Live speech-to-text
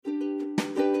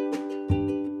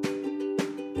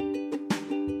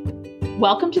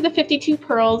Welcome to the 52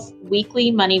 Pearls Weekly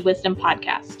Money Wisdom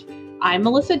Podcast. I'm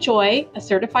Melissa Joy, a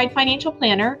certified financial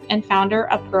planner and founder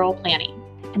of Pearl Planning.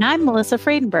 And I'm Melissa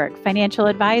Friedenberg, financial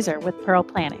advisor with Pearl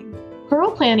Planning. Pearl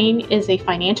Planning is a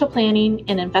financial planning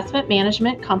and investment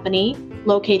management company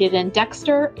located in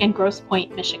Dexter and Grosse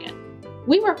Pointe, Michigan.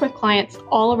 We work with clients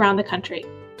all around the country.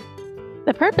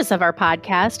 The purpose of our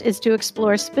podcast is to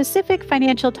explore specific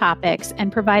financial topics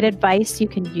and provide advice you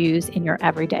can use in your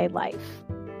everyday life.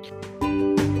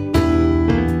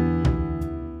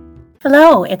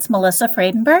 Hello, it's Melissa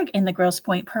Friedenberg in the Grosse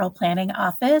Pointe Pearl Planning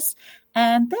office,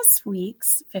 and this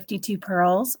week's 52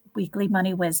 Pearls Weekly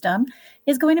Money Wisdom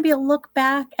is going to be a look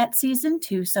back at Season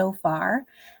 2 so far,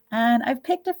 and I've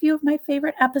picked a few of my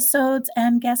favorite episodes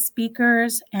and guest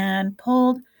speakers and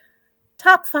pulled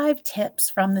top 5 tips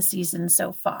from the season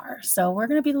so far. So we're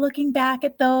going to be looking back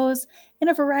at those in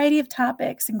a variety of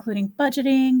topics, including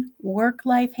budgeting,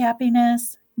 work-life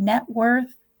happiness, net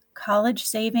worth, college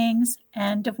savings,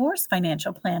 and divorce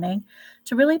financial planning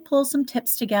to really pull some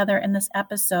tips together in this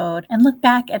episode and look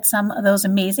back at some of those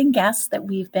amazing guests that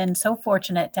we've been so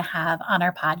fortunate to have on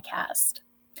our podcast.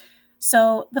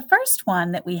 So the first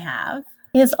one that we have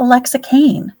is Alexa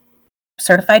Kane,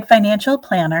 certified financial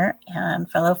planner and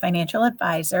fellow financial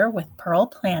advisor with Pearl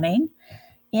Planning.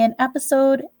 In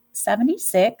episode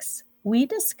 76, we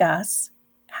discuss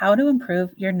how to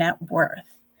improve your net worth.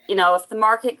 You know, if the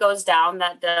market goes down,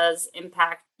 that does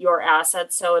impact your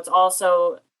assets. So it's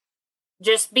also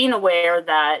just being aware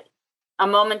that a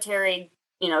momentary,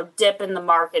 dip in the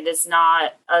market is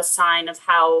not a sign of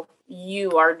how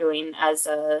you are doing as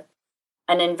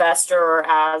an investor or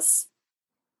as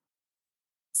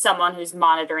someone who's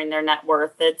monitoring their net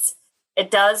worth.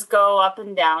 It does go up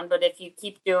and down, but if you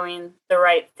keep doing the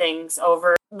right things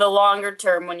over the longer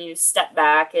term, when you step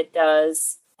back, it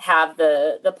does have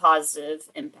the positive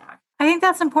impact. I think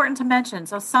that's important to mention.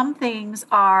 So some things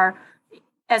are,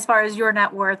 as far as your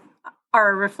net worth, are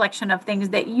a reflection of things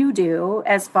that you do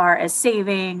as far as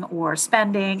saving or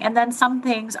spending. And then some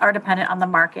things are dependent on the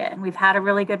market. And we've had a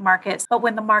really good market. But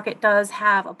when the market does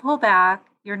have a pullback,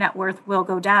 your net worth will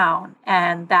go down.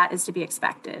 And that is to be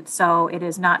expected. So it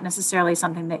is not necessarily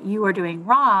something that you are doing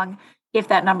wrong. If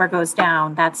that number goes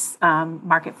down, that's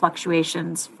market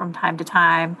fluctuations from time to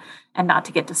time, and not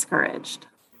to get discouraged.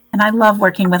 And I love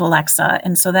working with Alexa.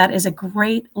 And so that is a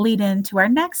great lead in to our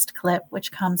next clip,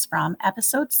 which comes from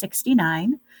episode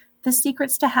 69, The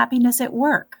Secrets to Happiness at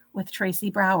Work with Tracy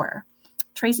Brower.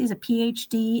 Tracy's a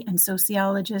PhD and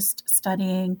sociologist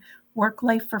studying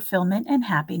work-life fulfillment and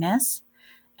happiness.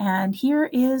 And here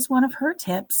is one of her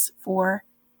tips for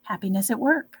happiness at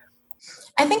work.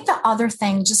 I think the other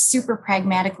thing, just super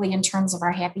pragmatically in terms of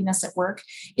our happiness at work,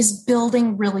 is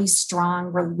building really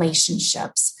strong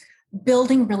relationships,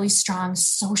 building really strong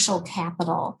social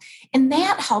capital. And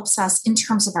that helps us in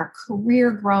terms of our career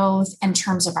growth, in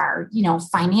terms of our,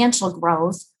 financial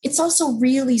growth. It's also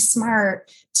really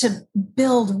smart to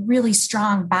build really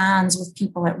strong bonds with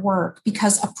people at work,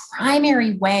 because a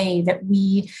primary way that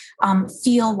we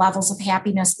feel levels of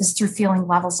happiness is through feeling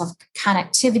levels of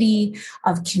connectivity,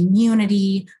 of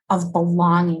community, of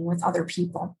belonging with other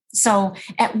people. So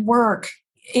at work,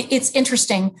 it's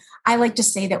interesting. I like to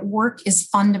say that work is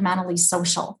fundamentally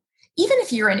social. Even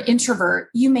if you're an introvert,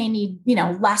 you may need,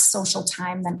 less social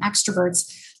time than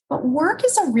extroverts, but work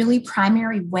is a really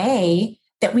primary way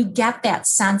that we get that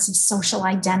sense of social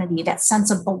identity, that sense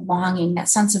of belonging, that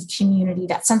sense of community,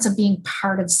 that sense of being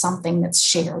part of something that's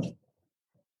shared.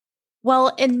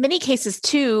 Well, in many cases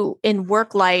too, in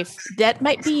work life, that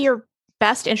might be your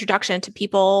best introduction to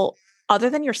people other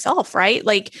than yourself, right?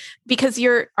 Like, because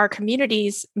our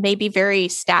communities may be very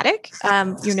static,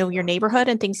 your neighborhood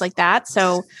and things like that.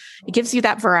 So it gives you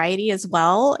that variety as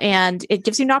well. And it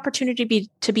gives you an opportunity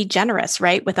to be generous,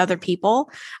 right? With other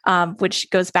people, which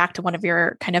goes back to one of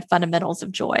your kind of fundamentals of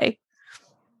joy.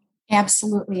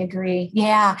 Absolutely agree.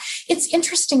 Yeah. It's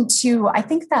interesting too. I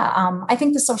think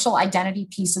the social identity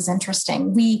piece is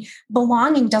interesting.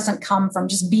 Belonging doesn't come from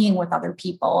just being with other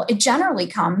people. It generally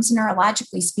comes,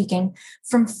 neurologically speaking,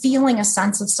 from feeling a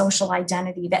sense of social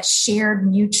identity, that shared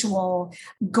mutual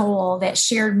goal, that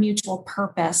shared mutual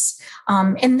purpose.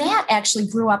 And that actually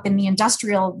grew up in the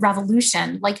Industrial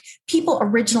Revolution. Like, people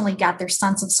originally got their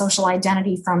sense of social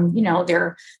identity from,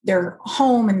 their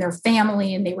home and their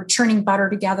family, and they were churning butter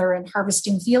together and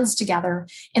harvesting fields together.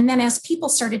 And then as people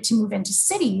started to move into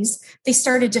cities, they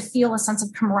started to feel a sense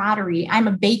of camaraderie. I'm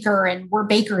a baker and we're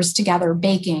bakers together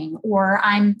baking, or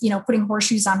I'm, putting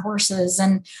horseshoes on horses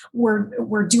and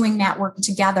we're doing that work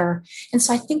together. And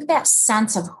so I think that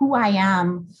sense of who I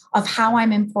am, of how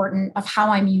I'm important, of how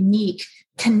I'm unique,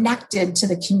 connected to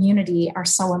the community are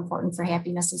so important for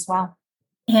happiness as well.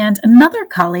 And another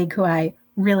colleague who I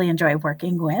really enjoy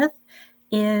working with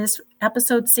is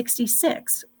episode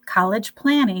 66, College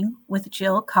Planning with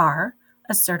Jill Carr,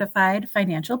 a certified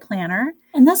financial planner.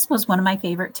 And this was one of my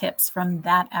favorite tips from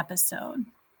that episode.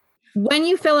 When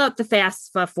you fill out the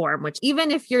FAFSA form, which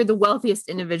even if you're the wealthiest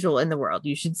individual in the world,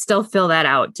 you should still fill that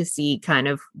out to see kind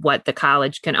of what the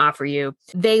college can offer you.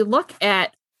 They look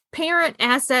at parent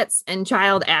assets and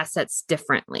child assets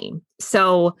differently.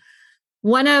 So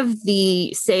one of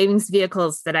the savings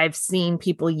vehicles that I've seen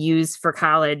people use for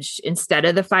college instead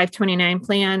of the 529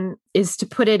 plan is to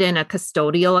put it in a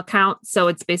custodial account. So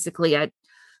it's basically a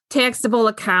taxable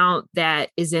account that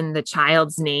is in the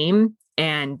child's name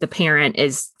and the parent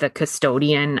is the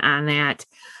custodian on that.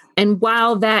 And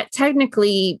while that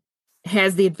technically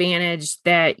has the advantage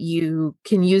that you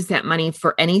can use that money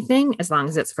for anything as long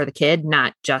as it's for the kid,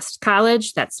 not just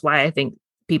college, that's why I think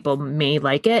people may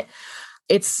like it.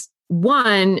 It's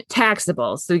one,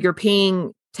 taxable. So you're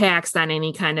paying tax on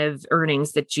any kind of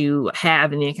earnings that you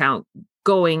have in the account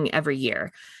going every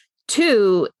year.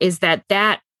 Two is that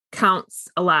counts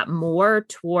a lot more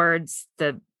towards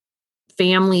the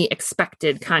family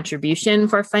expected contribution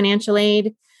for financial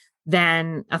aid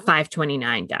than a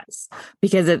 529 does,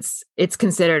 because it's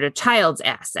considered a child's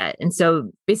asset. And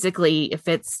so basically, if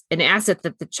it's an asset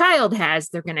that the child has,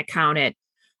 they're going to count it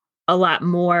a lot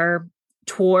more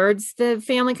towards the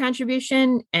family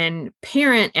contribution. And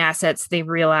parent assets, they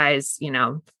realize,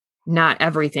 not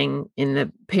everything in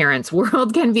the parents'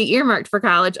 world can be earmarked for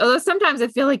college. Although sometimes I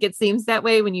feel like it seems that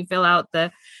way when you fill out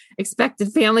the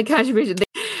expected family contribution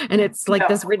and it's like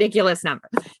this ridiculous number.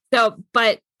 So,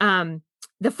 but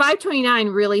the 529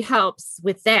 really helps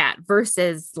with that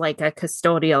versus like a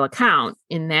custodial account,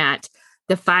 in that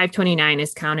the 529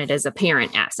 is counted as a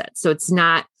parent asset. So it's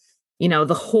not,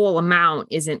 the whole amount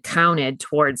isn't counted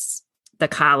towards the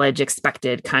college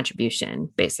expected contribution,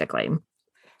 basically.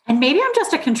 And maybe I'm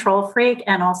just a control freak.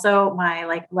 And also my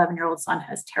 11-year-old son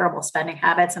has terrible spending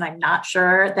habits. And I'm not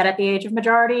sure that at the age of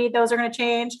majority, those are going to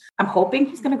change. I'm hoping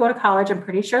he's going to go to college. I'm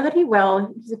pretty sure that he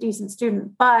will. He's a decent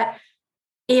student. But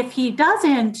if he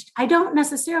doesn't, I don't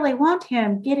necessarily want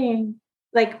him getting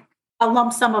a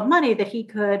lump sum of money that he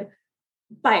could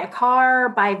buy a car,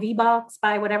 buy V-Bucks,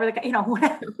 buy whatever,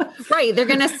 whatever. Right. They're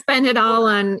going to spend it all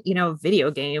on, video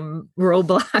game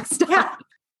Roblox stuff. Yeah.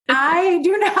 I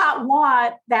do not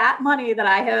want that money that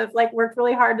I have worked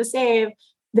really hard to save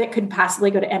that could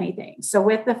possibly go to anything. So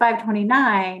with the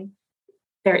 529,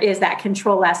 there is that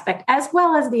control aspect as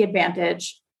well as the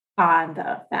advantage on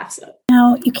the FAFSA.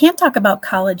 Now, you can't talk about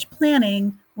college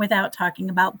planning without talking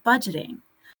about budgeting.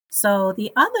 So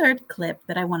the other clip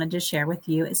that I wanted to share with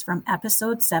you is from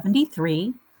episode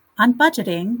 73 on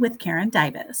budgeting with Karen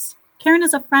Dybus. Karen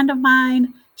is a friend of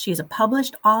mine. She's a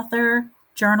published author,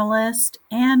 journalist,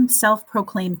 and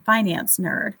self-proclaimed finance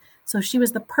nerd. So she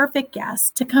was the perfect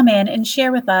guest to come in and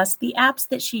share with us the apps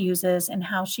that she uses and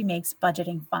how she makes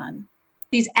budgeting fun.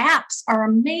 These apps are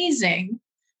amazing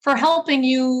for helping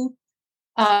you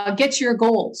get to your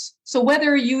goals. So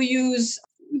whether you use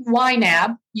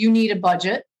YNAB, you need a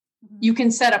budget. You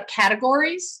can set up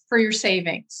categories for your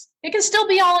savings. It can still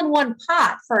be all in one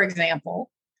pot, for example,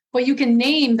 but you can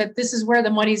name that this is where the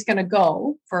money's going to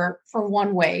go for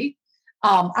one way.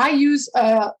 I use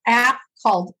an app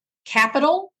called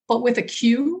Capital, but with a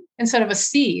Q instead of a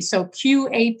C. So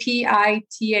QAPITAL,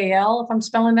 if I'm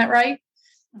spelling that right.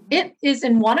 Mm-hmm. It is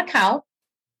in one account.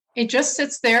 It just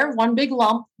sits there, one big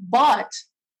lump. But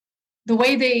the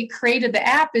way they created the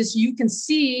app is you can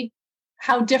see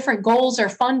how different goals are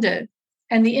funded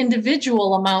and the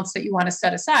individual amounts that you want to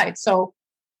set aside. So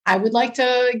I would like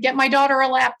to get my daughter a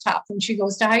laptop when she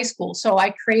goes to high school. So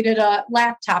I created a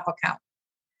laptop account.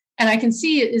 And I can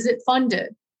see, is it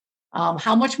funded?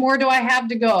 How much more do I have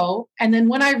to go? And then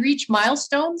when I reach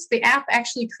milestones, the app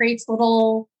actually creates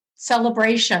little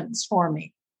celebrations for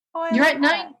me. Oh, you're at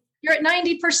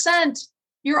 90%.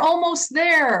 You're almost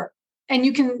there. And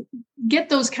you can get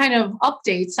those kind of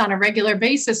updates on a regular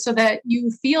basis so that you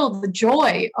feel the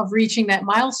joy of reaching that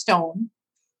milestone.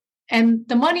 And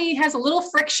the money has a little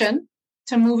friction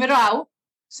to move it out,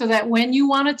 so that when you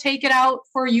want to take it out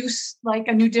for use, like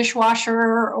a new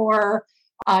dishwasher or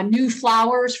new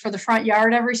flowers for the front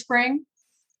yard every spring,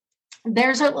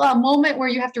 there's a moment where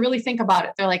you have to really think about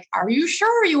it. They're like, are you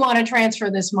sure you want to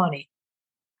transfer this money?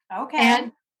 Okay.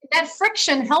 And that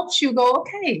friction helps you go,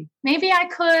 okay, maybe I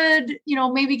could,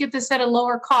 maybe get this at a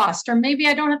lower cost, or maybe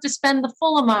I don't have to spend the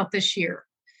full amount this year.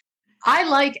 I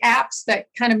like apps that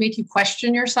kind of make you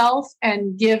question yourself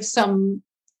and give some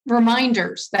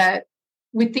reminders that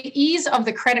with the ease of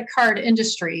the credit card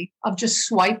industry of just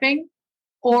swiping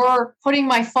or putting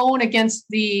my phone against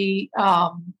the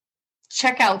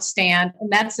checkout stand,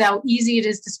 and that's how easy it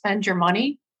is to spend your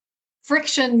money.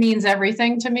 Friction means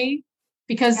everything to me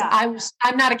because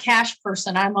I'm not a cash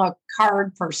person. I'm a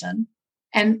card person.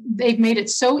 And they've made it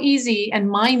so easy and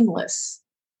mindless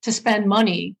to spend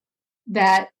money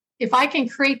that if I can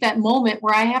create that moment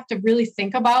where I have to really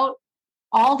think about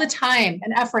all the time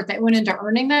and effort that went into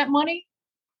earning that money,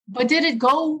 but did it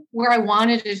go where I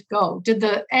wanted it to go? Did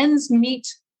the ends meet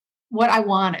what I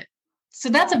wanted? So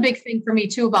that's a big thing for me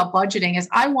too about budgeting is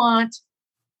I want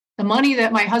the money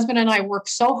that my husband and I work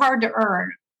so hard to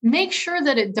earn, make sure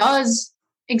that it does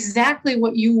exactly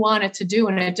what you want it to do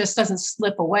and it just doesn't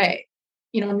slip away.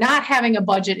 Not having a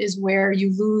budget is where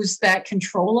you lose that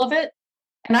control of it.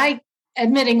 And I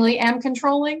admittingly am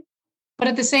controlling, but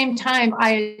at the same time,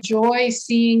 I enjoy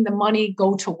seeing the money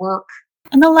go to work.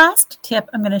 And the last tip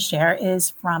I'm going to share is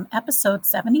from episode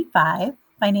 75,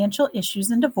 Financial Issues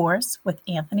and Divorce with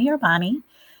Anthony Urbani.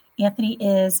 Anthony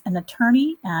is an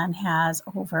attorney and has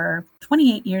over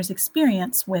 28 years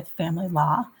experience with family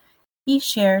law. He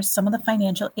shares some of the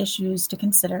financial issues to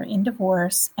consider in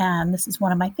divorce, and this is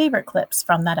one of my favorite clips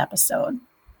from that episode.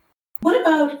 What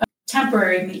about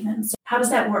temporary maintenance? How does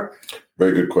that work?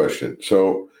 Very good question.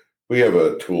 So we have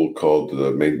a tool called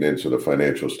the maintenance of the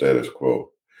financial status quo.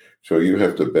 So you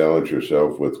have to balance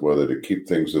yourself with whether to keep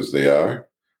things as they are,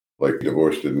 like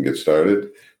divorce didn't get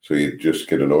started. So you just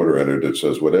get an order entered that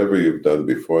says whatever you've done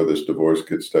before this divorce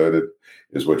gets started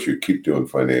is what you keep doing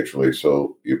financially.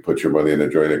 So you put your money in a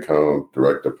joint account,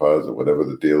 direct deposit, whatever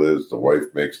the deal is. The wife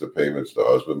makes the payments, the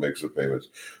husband makes the payments.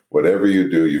 Whatever you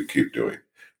do, you keep doing.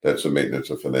 That's the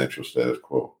maintenance of financial status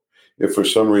quo. If for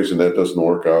some reason that doesn't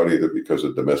work out, either because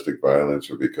of domestic violence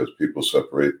or because people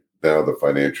separate, now the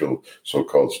financial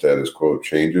so-called status quo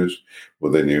changes,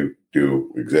 well, then you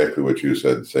do exactly what you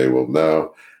said and say, well,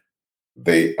 now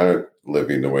they aren't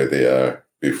living the way they are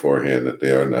beforehand that they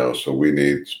are now. So we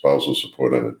need spousal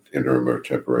support on an interim or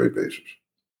temporary basis.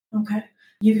 Okay.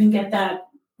 You can get that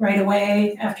right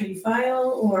away after you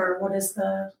file, or what is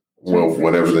the... Well,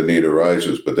 whenever the need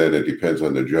arises, but then it depends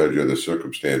on the judge or the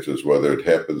circumstances, whether it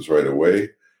happens right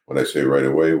away. When I say right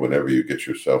away, whenever you get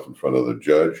yourself in front of the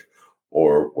judge,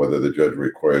 or whether the judge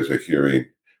requires a hearing,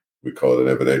 we call it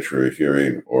an evidentiary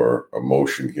hearing or a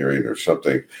motion hearing or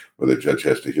something, where the judge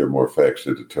has to hear more facts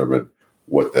to determine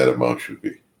what that amount should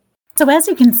be. So as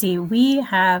you can see, we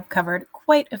have covered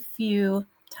quite a few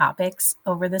topics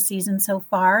over the season so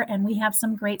far, and we have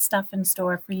some great stuff in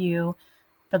store for you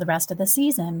for the rest of the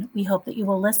season. We hope that you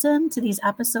will listen to these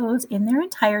episodes in their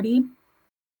entirety,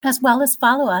 as well as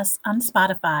follow us on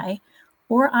Spotify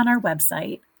or on our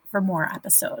website for more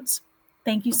episodes.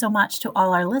 Thank you so much to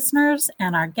all our listeners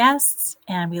and our guests,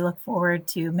 and we look forward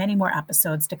to many more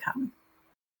episodes to come.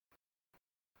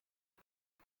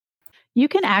 You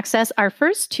can access our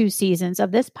first 2 seasons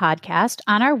of this podcast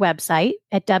on our website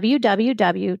at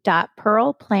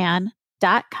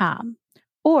www.pearlplan.com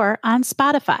or on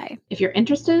Spotify. If you're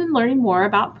interested in learning more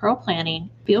about Pearl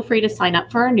Planning, feel free to sign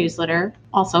up for our newsletter,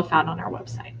 also found on our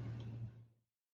website.